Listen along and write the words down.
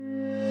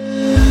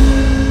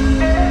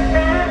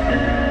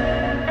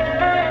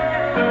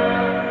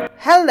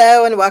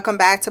Hello and welcome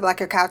back to Black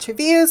Girl Couch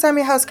Reviews. I'm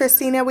your host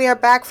Christina. We are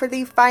back for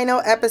the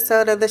final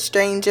episode of The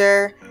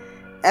Stranger,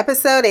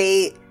 episode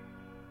 8,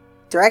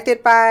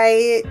 directed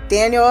by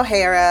Daniel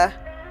O'Hara,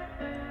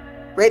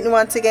 written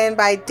once again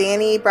by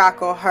Danny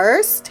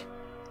Brocklehurst.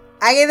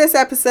 I gave this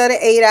episode an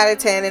 8 out of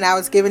 10 and I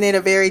was giving it a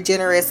very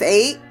generous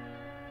 8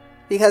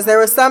 because there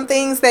were some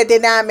things that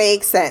did not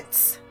make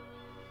sense.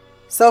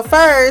 So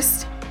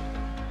first,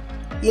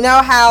 you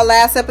know how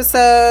last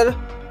episode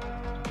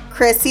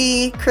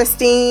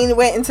Christine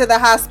went into the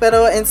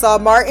hospital and saw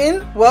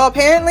Martin? Well,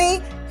 apparently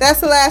that's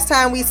the last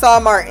time we saw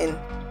Martin.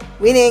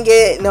 We didn't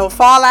get no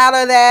fallout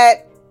of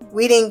that.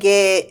 We didn't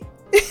get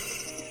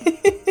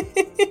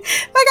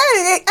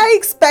I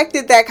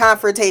expected that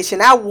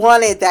confrontation. I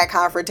wanted that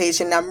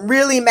confrontation. I'm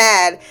really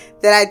mad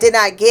that I did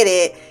not get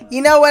it.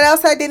 You know what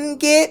else I didn't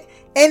get?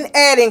 An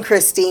Ed and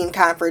Christine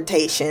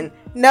confrontation.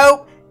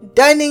 Nope.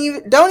 Don't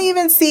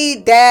even see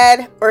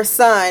dad or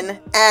son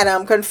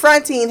Adam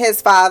confronting his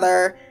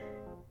father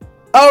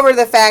over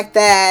the fact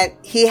that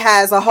he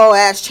has a whole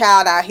ass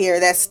child out here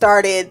that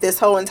started this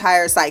whole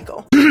entire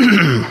cycle.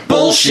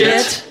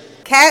 Bullshit.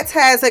 Katz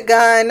has a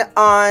gun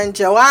on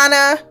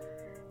Joanna,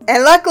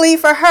 and luckily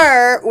for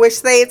her, which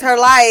saved her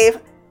life,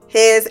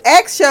 his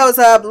ex shows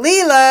up,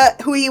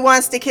 Leela, who he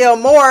wants to kill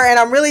more, and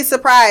I'm really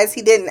surprised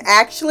he didn't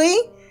actually.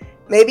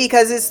 Maybe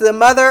because it's the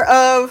mother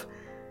of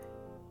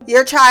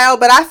your child,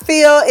 but I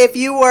feel if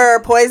you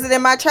were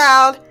poisoning my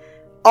child,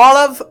 all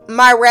of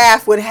my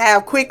wrath would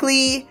have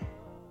quickly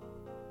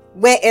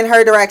went in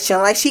her direction.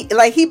 Like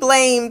he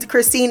blamed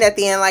Christine at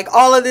the end, like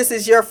all of this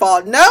is your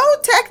fault. No,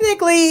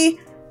 technically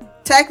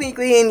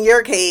in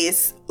your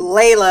case,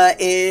 Layla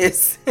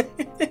is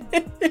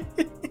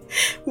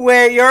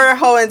where your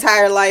whole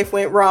entire life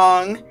went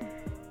wrong,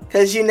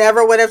 because you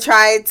never would have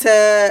tried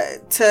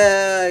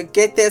to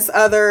get this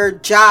other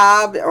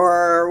job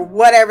or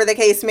whatever the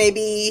case may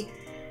be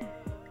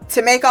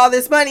to make all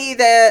this money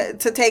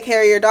to take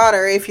care of your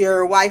daughter if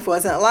your wife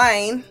wasn't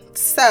lying.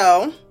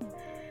 So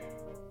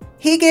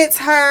he gets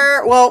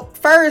her, well,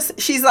 first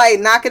she's like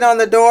knocking on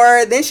the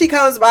door, then she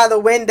comes by the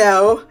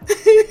window,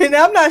 and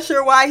I'm not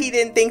sure why he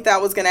didn't think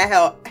that was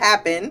gonna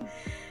happen.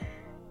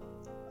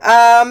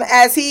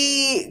 As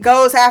he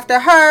goes after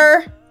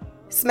her,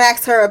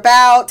 smacks her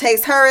about,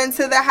 takes her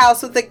into the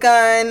house with a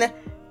gun.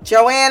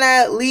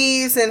 Joanna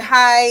leaves and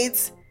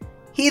hides.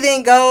 He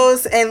then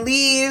goes and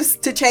leaves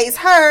to chase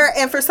her,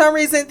 and for some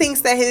reason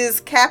thinks that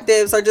his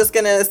captives are just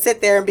gonna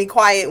sit there and be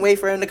quiet and wait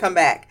for him to come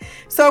back.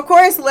 So of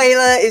course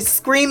Layla is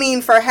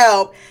screaming for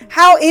help.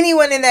 How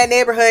anyone in that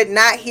neighborhood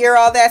not hear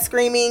all that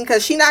screaming?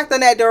 Because she knocked on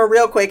that door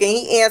real quick and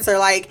he answered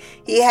like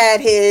he had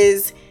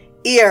his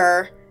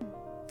ear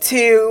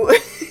to...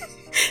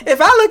 If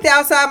I looked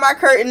outside my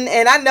curtain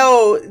and I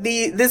know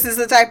this is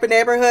the type of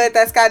neighborhood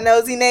that's got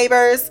nosy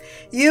neighbors,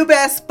 you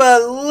best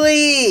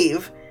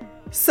believe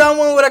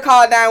someone would have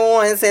called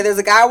 911 and said, there's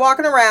a guy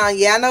walking around.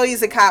 Yeah, I know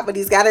he's a cop, but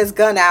he's got his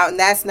gun out, and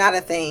that's not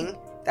a thing.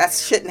 That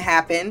shouldn't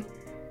happen.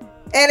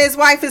 And his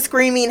wife is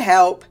screaming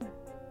help.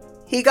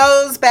 He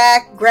goes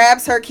back,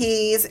 grabs her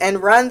keys,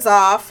 and runs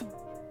off.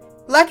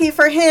 Lucky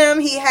for him,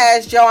 he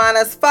has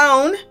Joanna's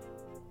phone.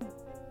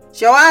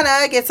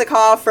 Joanna gets a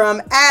call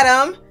from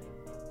Adam.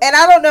 And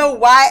I don't know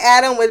why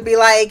Adam would be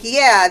like,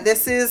 yeah,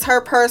 this is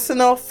her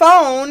personal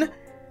phone.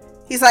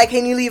 He's like,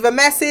 can you leave a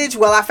message?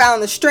 Well, I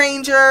found the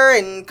stranger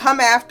and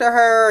come after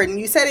her. And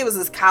you said he was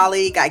his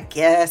colleague, I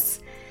guess.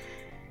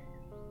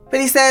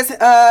 But he says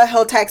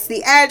he'll text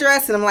the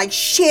address. And I'm like,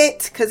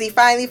 shit. Because he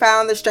finally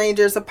found the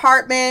stranger's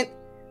apartment.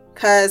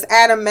 Because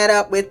Adam met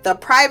up with the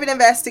private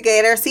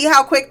investigator. See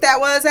how quick that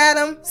was,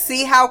 Adam?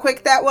 See how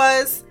quick that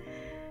was?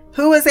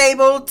 Who was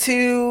able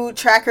to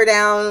track her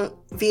down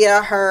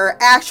via her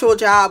actual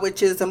job,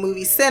 which is a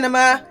movie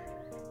cinema.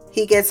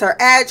 He gets her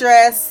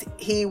address.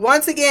 He,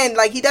 once again,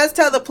 like, he does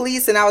tell the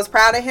police, and I was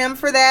proud of him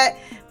for that.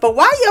 But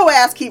why your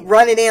ass keep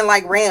running in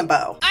like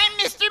Rambo? I'm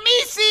Mr.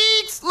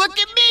 Meeseeks. Look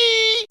at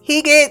me.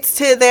 He gets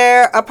to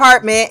their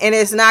apartment and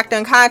is knocked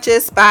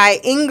unconscious by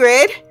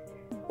Ingrid.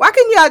 Why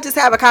couldn't y'all just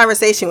have a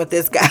conversation with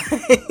this guy?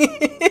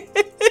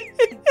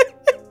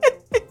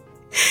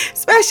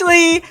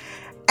 Especially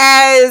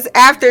as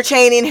after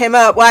chaining him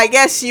up, well, I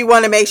guess you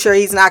want to make sure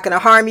he's not going to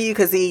harm you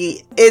because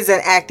he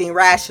isn't acting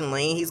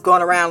rationally. He's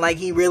going around like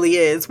he really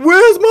is.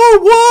 Where's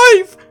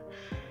my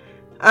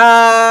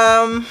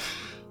wife?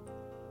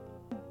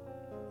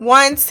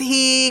 Once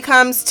he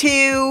comes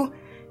to,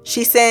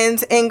 she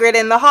sends Ingrid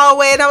in the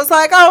hallway, and I was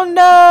like, oh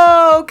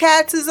no,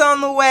 Katz is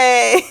on the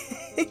way.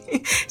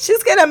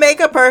 She's going to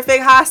make a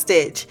perfect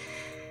hostage.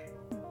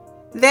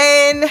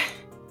 Then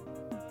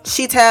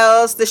she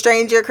tells the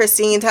stranger,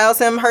 Christine tells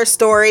him her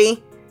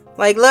story.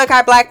 Like, look,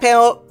 I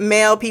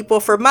blackmail people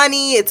for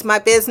money. It's my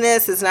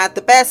business. It's not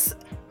the best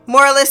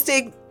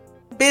moralistic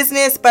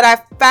business, but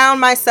I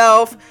found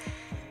myself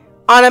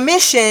on a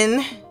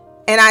mission,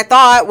 and I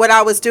thought what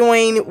I was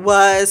doing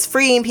was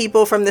freeing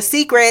people from the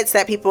secrets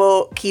that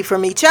people keep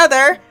from each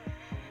other.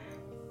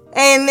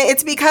 And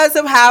it's because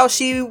of how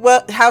she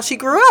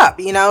grew up.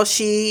 You know,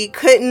 she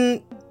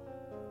couldn't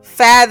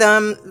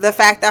fathom the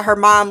fact that her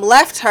mom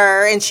left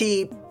her, and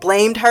she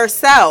blamed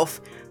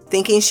herself,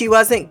 thinking she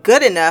wasn't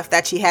good enough,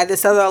 that she had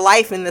this other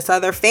life and this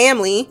other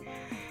family.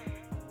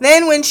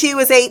 Then when she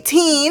was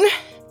 18,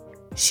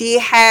 she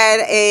had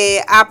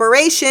a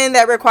operation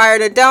that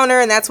required a donor,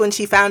 and that's when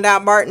she found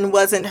out Martin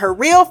wasn't her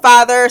real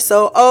father.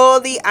 So, oh,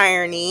 the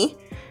irony.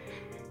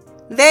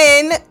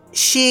 Then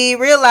she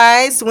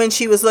realized when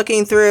she was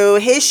looking through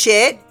his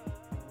shit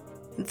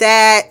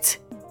that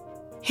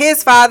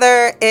his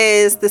father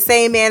is the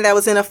same man that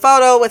was in a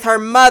photo with her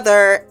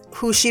mother,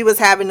 who she was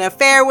having an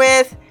affair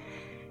with.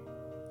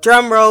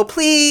 Drum roll,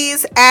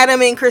 please.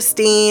 Adam and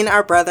Christine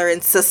are brother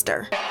and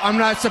sister. I'm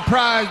not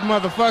surprised,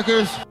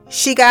 motherfuckers.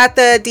 She got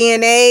the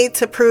DNA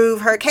to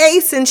prove her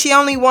case, and she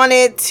only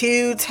wanted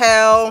to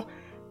tell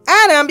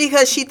Adam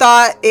because she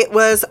thought it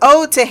was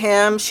owed to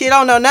him. She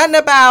don't know nothing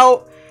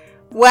about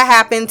what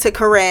happened to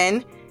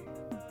Corinne.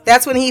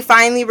 That's when he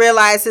finally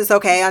realizes,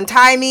 okay,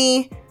 untie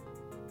me.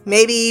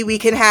 Maybe we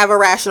can have a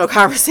rational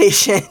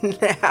conversation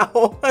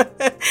now.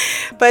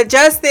 But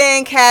just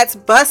then, Kat's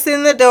busts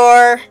in the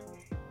door,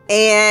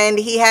 and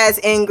he has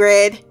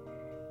Ingrid.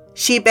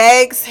 She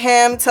begs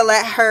him to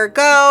let her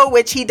go,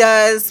 which he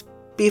does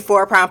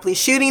before promptly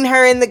shooting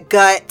her in the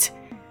gut.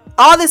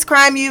 All this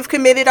crime you've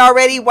committed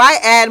already, why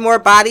add more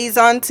bodies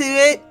onto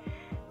it?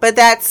 But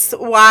that's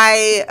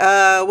why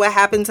what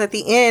happens at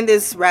the end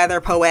is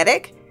rather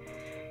poetic.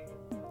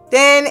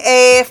 Then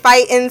a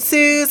fight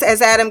ensues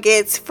as Adam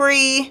gets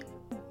free.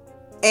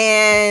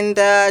 And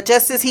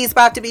just as he's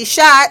about to be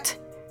shot,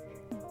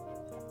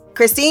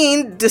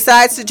 Christine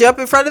decides to jump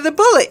in front of the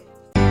bullet.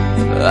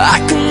 I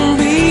can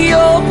be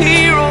your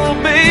hero,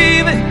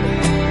 baby.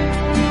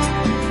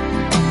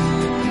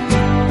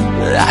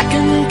 I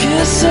can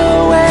kiss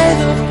away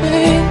the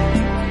pain.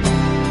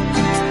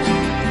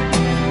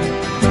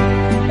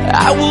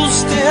 I will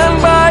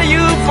stand by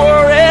you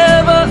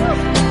forever.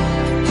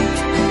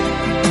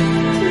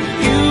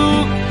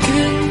 You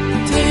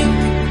can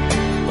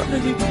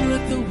take my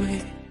breath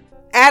away.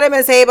 Adam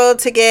is able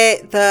to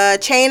get the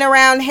chain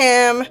around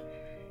him.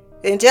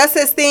 And just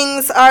as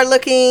things are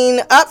looking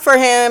up for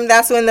him,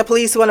 that's when the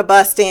police want to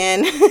bust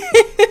in.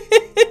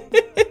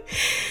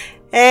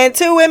 And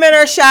 2 women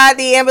are shot.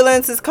 The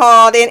ambulance is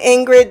called, and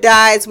Ingrid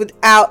dies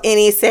without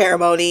any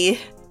ceremony.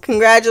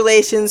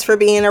 Congratulations for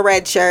being a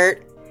red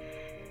shirt.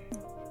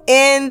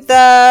 In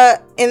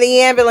the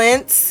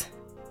ambulance,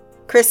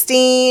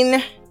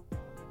 Christine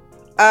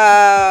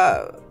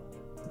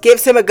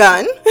gives him a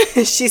gun.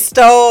 She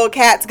stole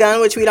Kat's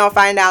gun, which we don't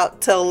find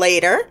out till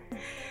later.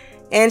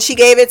 And she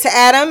gave it to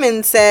Adam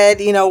and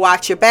said, you know,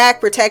 watch your back,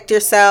 protect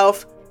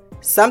yourself.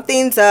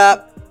 Something's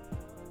up.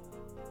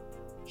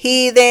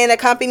 He then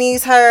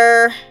accompanies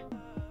her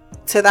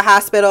to the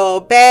hospital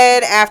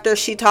bed after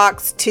she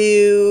talks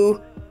to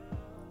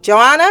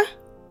Joanna.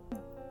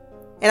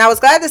 And I was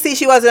glad to see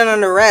she wasn't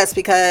under arrest,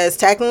 because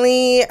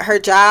technically her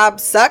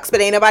job sucks,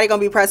 but ain't nobody gonna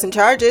be pressing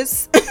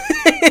charges.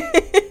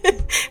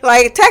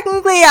 Like,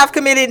 technically I've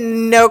committed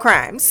no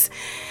crimes.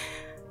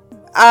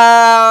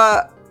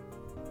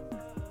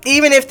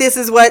 Even if this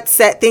is what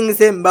set things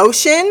in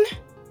motion,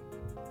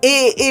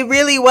 it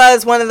really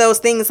was one of those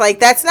things, like,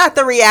 that's not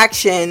the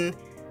reaction.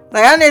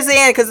 Like, I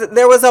understand, because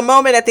there was a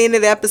moment at the end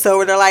of the episode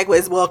where they're like,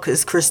 well,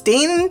 because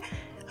Christine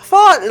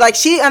fought, like,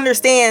 she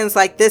understands,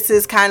 like, this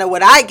is kind of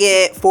what I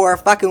get for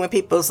fucking with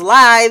people's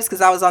lives, because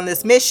I was on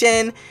this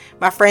mission.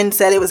 My friend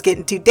said it was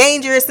getting too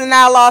dangerous, and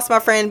I lost my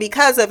friend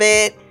because of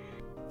it.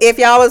 If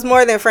y'all was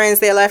more than friends,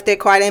 they left it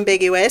quite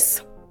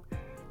ambiguous.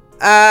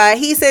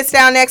 He sits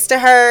down next to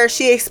her.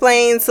 She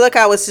explains, look,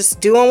 I was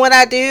just doing what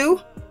I do.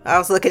 I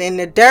was looking in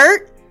the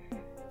dirt.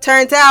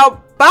 Turns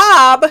out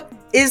Bob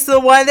is the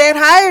one that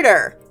hired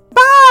her.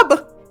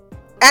 Bob!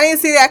 I didn't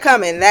see that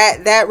coming.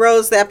 That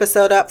rose the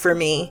episode up for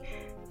me,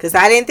 because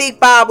I didn't think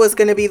Bob was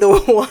going to be the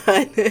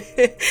one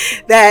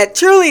that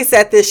truly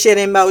set this shit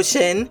in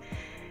motion.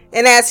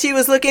 And as she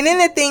was looking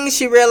into things,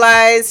 she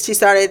realized, she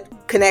started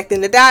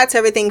connecting the dots.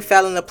 Everything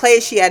fell into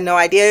place. She had no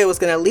idea it was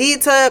going to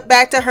lead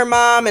back to her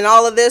mom and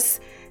all of this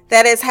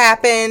that has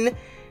happened.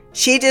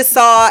 She just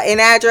saw an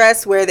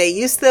address where they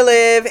used to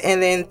live,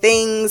 and then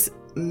things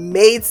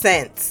made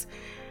sense.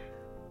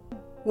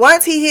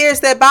 Once he hears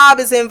that Bob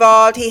is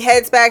involved, he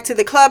heads back to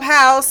the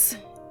clubhouse.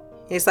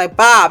 He's like,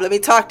 Bob, let me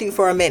talk to you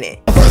for a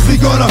minute. First we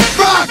gonna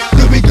rock,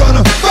 then we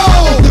gonna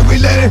roll, then we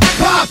let it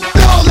pop,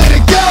 don't let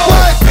it go.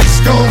 What?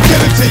 X gon'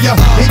 give it to ya,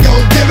 he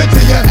gon' give it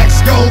to ya.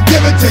 X gon'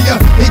 give it to ya,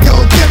 he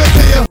gon' give it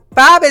to ya.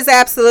 Bob is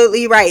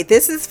absolutely right.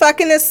 This is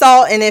fucking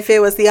assault, and if it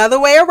was the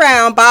other way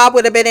around, Bob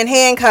would have been in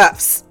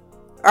handcuffs.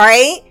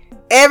 Alright?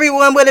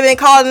 Everyone would have been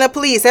calling the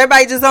police.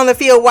 Everybody just on the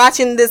field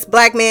watching this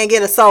black man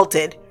get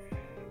assaulted.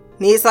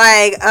 And he's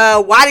like,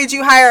 why did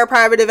you hire a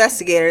private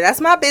investigator?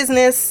 That's my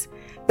business.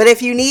 But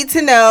if you need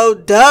to know,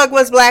 Doug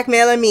was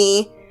blackmailing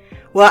me.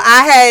 Well,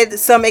 I had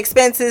some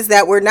expenses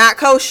that were not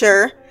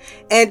kosher,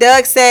 and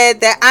Doug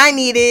said that I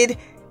needed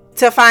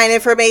to find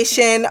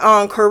information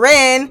on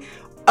Corinne.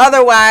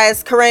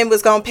 Otherwise, Corinne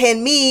was going to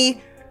pin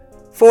me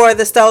for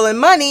the stolen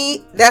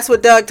money. That's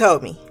what Doug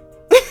told me.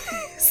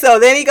 So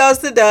then he goes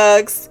to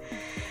Doug's.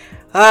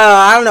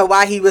 I don't know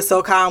why he was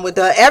so calm with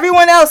Doug.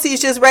 Everyone else,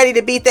 he's just ready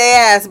to beat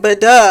their ass.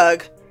 But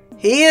Doug,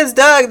 he is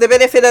Doug, the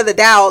benefit of the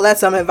doubt.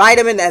 Lets him invite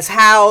him in his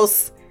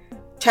house.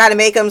 Try to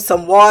make him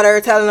some water.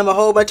 Telling him a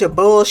whole bunch of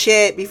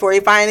bullshit before he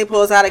finally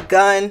pulls out a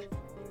gun.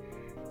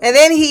 And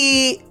then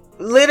he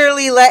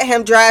literally let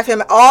him drive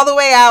him all the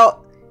way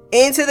out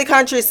into the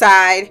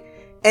countryside.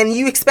 And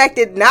you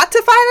expected not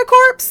to find a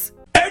corpse?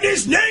 And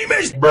his name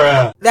is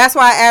Bruh. That's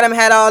why Adam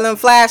had all them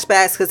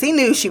flashbacks, because he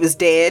knew she was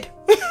dead.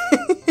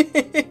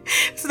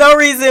 There's no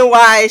reason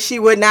why she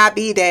would not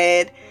be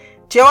dead.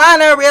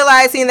 Joanna,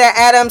 realizing that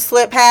Adam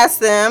slipped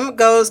past them,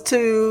 goes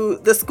to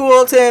the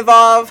school to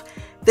involve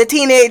the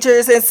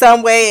teenagers in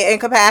some way and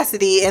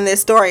capacity in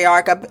this story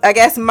arc. I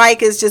guess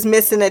Mike is just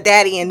missing a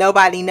daddy and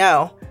nobody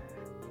know.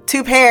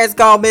 2 parents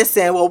gone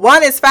missing. Well,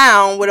 one is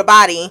found with a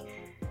body.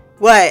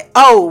 What?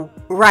 Oh,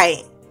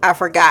 right. I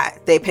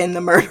forgot. They pinned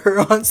the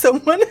murder on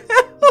someone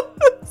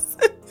else.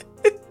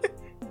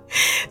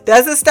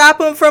 Doesn't stop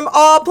them from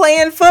all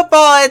playing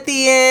football at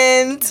the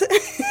end.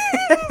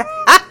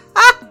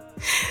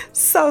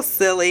 So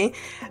silly.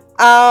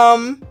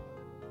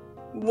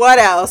 What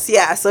else?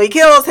 Yeah, so he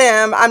kills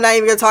him. I'm not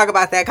even going to talk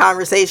about that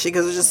conversation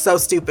because it's just so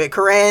stupid.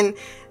 Corinne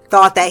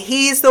thought that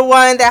he's the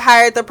one that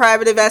hired the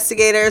private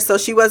investigator, so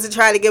she wasn't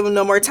trying to give him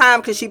no more time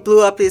because she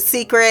blew up his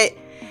secret.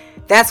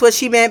 That's what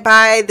she meant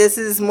by this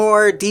is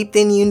more deep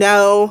than you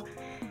know.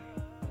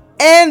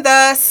 And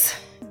thus,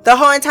 the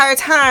whole entire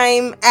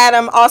time,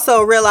 Adam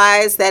also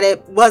realized that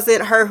it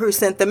wasn't her who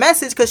sent the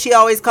message because she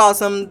always calls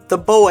them the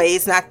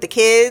boys, not the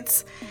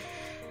kids.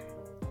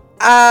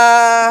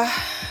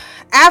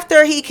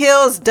 After he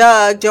kills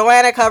Doug,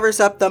 Joanna covers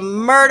up the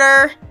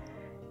murder.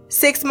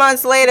 6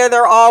 months later,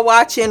 they're all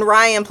watching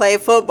Ryan play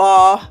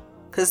football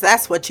because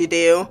that's what you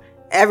do.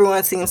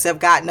 Everyone seems to have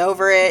gotten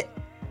over it.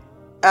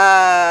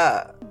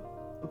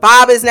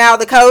 Bob is now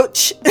the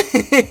coach.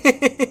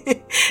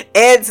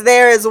 Ed's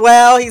there as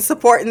well. He's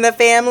supporting the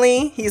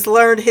family. He's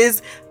learned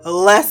his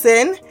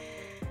lesson.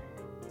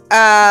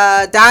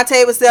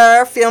 Dante was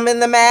there filming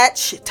the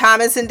match.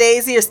 Thomas and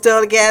Daisy are still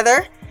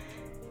together.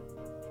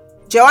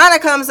 Joanna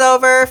comes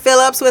over.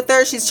 Philip's with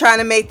her. She's trying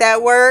to make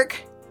that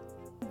work.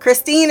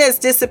 Christine has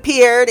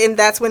disappeared, and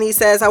that's when he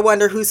says, I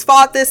wonder whose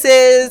fault this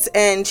is.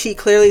 And she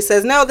clearly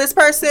says, no, this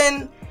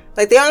person,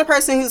 like the only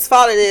person whose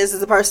fault it is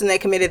the person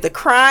that committed the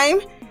crime.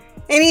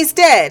 And he's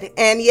dead.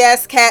 And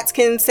yes, Katz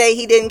can say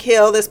he didn't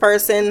kill this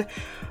person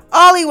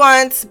all he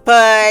wants,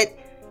 but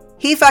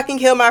he fucking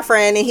killed my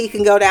friend and he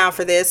can go down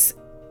for this.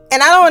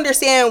 And I don't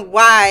understand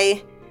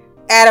why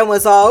Adam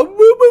was all, boo,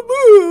 boo,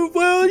 boo.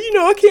 Well, you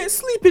know, I can't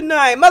sleep at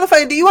night.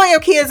 Motherfucker, do you want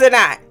your kids or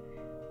not?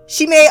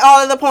 She made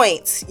all of the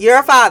points. You're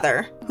a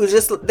father who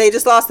they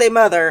just lost their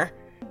mother.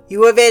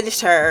 You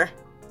avenged her.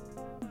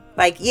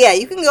 Like, yeah,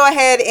 you can go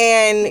ahead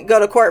and go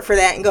to court for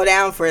that and go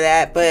down for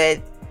that,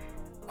 but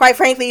quite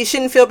frankly, you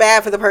shouldn't feel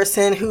bad for the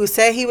person who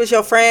said he was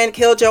your friend,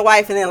 killed your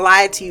wife, and then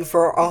lied to you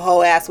for a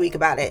whole ass week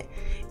about it.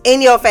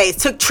 In your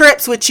face. Took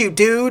trips with you,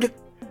 dude.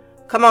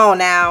 Come on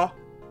now.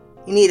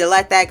 You need to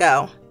let that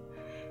go.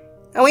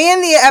 And we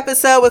end the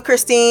episode with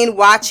Christine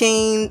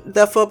watching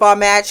the football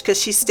match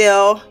because she's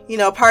still, you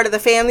know, part of the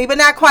family, but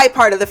not quite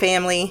part of the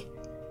family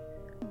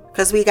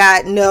because we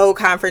got no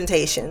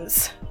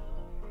confrontations.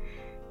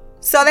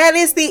 So that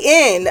is the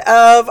end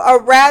of a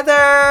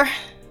rather,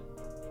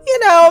 you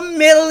know,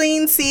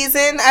 middling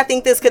season. I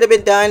think this could have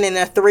been done in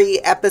a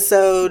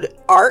 3-episode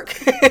arc,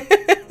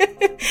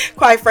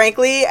 quite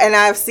frankly. And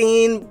I've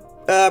seen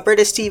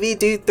British TV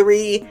do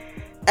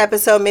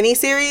 3-episode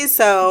miniseries,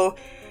 so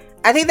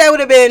I think that would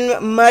have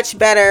been much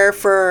better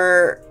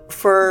for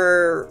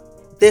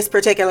this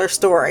particular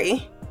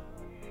story.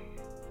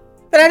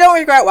 But I don't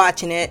regret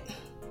watching it.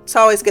 It's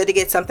always good to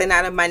get something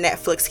out of my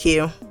Netflix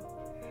queue.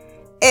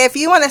 If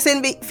you want to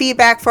send me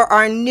feedback for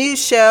our new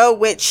show,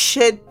 which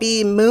should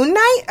be Moon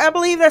Knight, I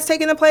believe that's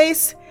taking the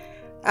place.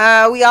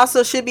 We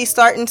also should be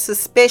starting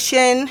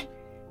Suspicion,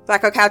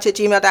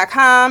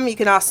 blackoutcouch@gmail.com. You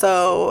can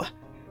also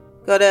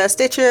go to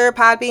Stitcher,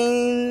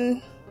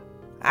 Podbean,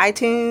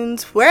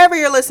 iTunes, wherever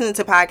you're listening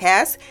to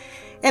podcasts,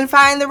 and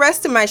find the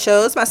rest of my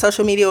shows. My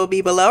social media will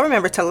be below.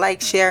 Remember to like,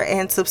 share,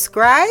 and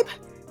subscribe.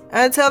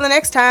 Until the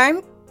next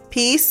time,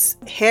 peace,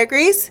 hair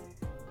grease,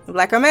 and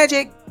black girl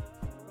magic.